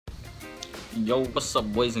Yo, what's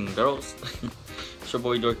up, boys and girls? It's your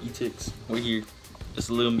boy Dorky Tix. We're here. It's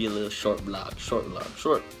a little short vlog.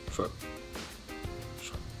 Short.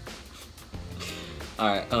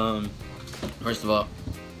 Alright, first of all,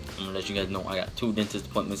 I'm gonna let you guys know I got 2 dentist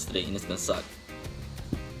appointments today and it's gonna suck.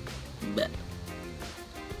 Bet.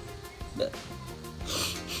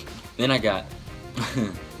 Then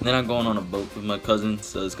then I'm going on a boat with my cousin,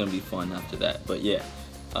 so it's gonna be fun after that. But yeah,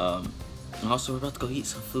 also we're about to go eat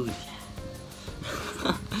some food.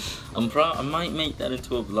 I might make that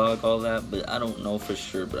into a vlog, all that, but I don't know for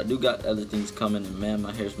sure. But I do got other things coming, and man,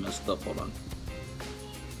 my hair's messed up. Hold on.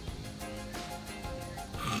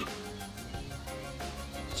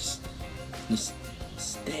 Just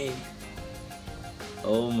stay.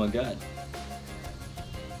 Oh my god.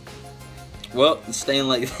 Well, it's staying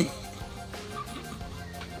like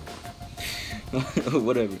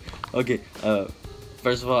whatever. Okay.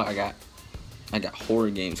 First of all, I got horror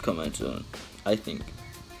games coming soon. I think.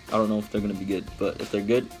 I don't know if they're gonna be good, but if they're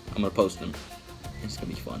good, I'm gonna post them. It's gonna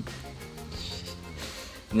be fun.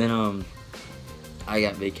 And then I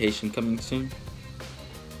got vacation coming soon,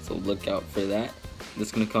 so look out for that.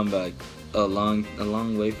 It's gonna come back a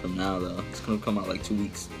long way from now though. It's gonna come out like 2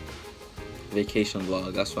 weeks. Vacation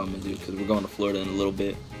vlog. That's what I'm gonna do because we're going to Florida in a little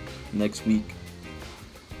bit. Next week.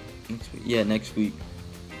 Yeah, next week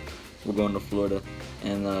we're going to Florida,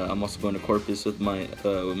 and I'm also going to Corpus with my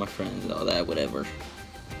friends and all that, whatever.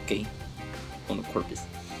 Okay, going to Corpus.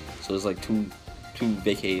 So it's like two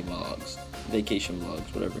vacation vlogs,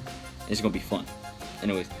 whatever. It's gonna be fun.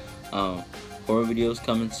 Anyways, horror videos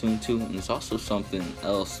coming soon too, and there's also something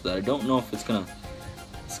else that I don't know if it's gonna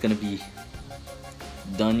be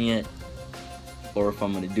done yet, or if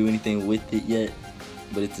I'm gonna do anything with it yet.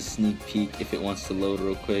 But it's a sneak peek if it wants to load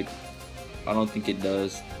real quick. I don't think it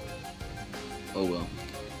does. Oh well.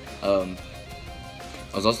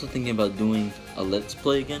 I was also thinking about doing a Let's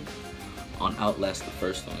Play again on Outlast the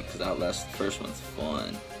first one, because Outlast the first one's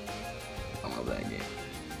fun. I love that game.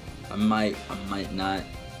 I might not.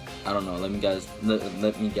 I don't know. Let me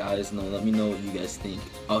know what you guys think.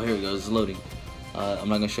 Oh, here it goes. It's loading. I'm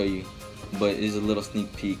not gonna show you, but it's a little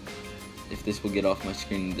sneak peek. If this will get off my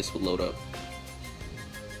screen, this will load up.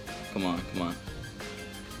 Come on.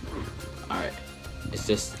 Alright. It's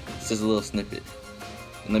just a little snippet.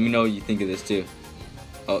 And let me know what you think of this too.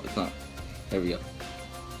 Oh, it's not. There we go.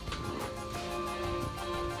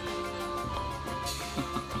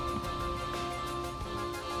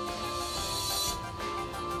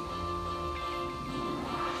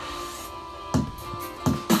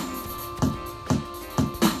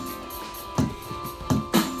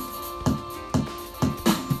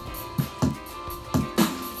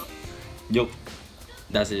 Yo,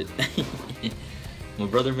 that's it. My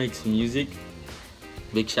brother makes music.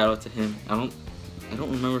 Big shout out to him. I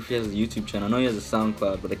don't remember if he has a YouTube channel. I know he has a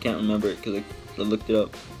SoundCloud, but I can't remember it because I looked it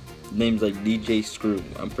up. His name's like DJ Screw,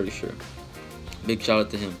 I'm pretty sure. Big shout out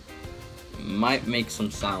to him. Might make some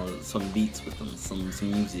sounds, some beats with him, some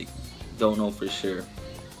music. Don't know for sure.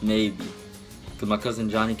 Maybe. Because my cousin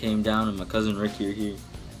Johnny came down and my cousin Ricky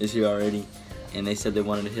is here already. And they said they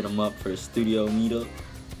wanted to hit him up for a studio meetup.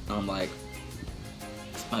 And I'm like,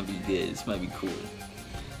 this might be good, this might be cool.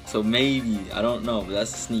 So maybe, I don't know, but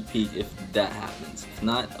that's a sneak peek if that happens. If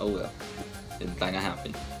not, oh well, it's not gonna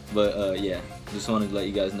happen. But yeah, just wanted to let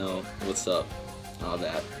you guys know what's up, all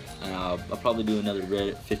that. And I'll probably do another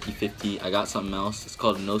Reddit 50/50. I got something else. It's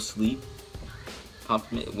called No Sleep.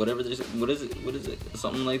 Whatever. What is it?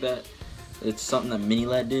 Something like that. It's something that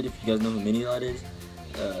Minilad did. If you guys know who Minilad is,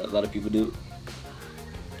 a lot of people do.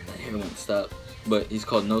 Everyone stop. But he's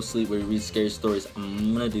called No Sleep, where he reads scary stories.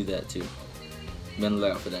 I'm gonna do that too. I'm gonna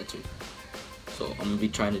look out for that too. So I'm gonna be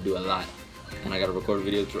trying to do a lot, and I gotta record a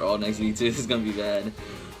video for all next week too. It's gonna be bad.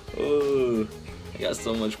 Oh, I got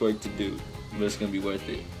so much work to do, but it's gonna be worth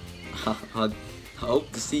it. I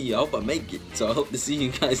hope to see you. I hope I make it. So I hope to see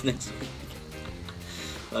you guys next week.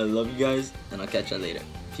 I love you guys, and I'll catch you later.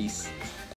 Peace.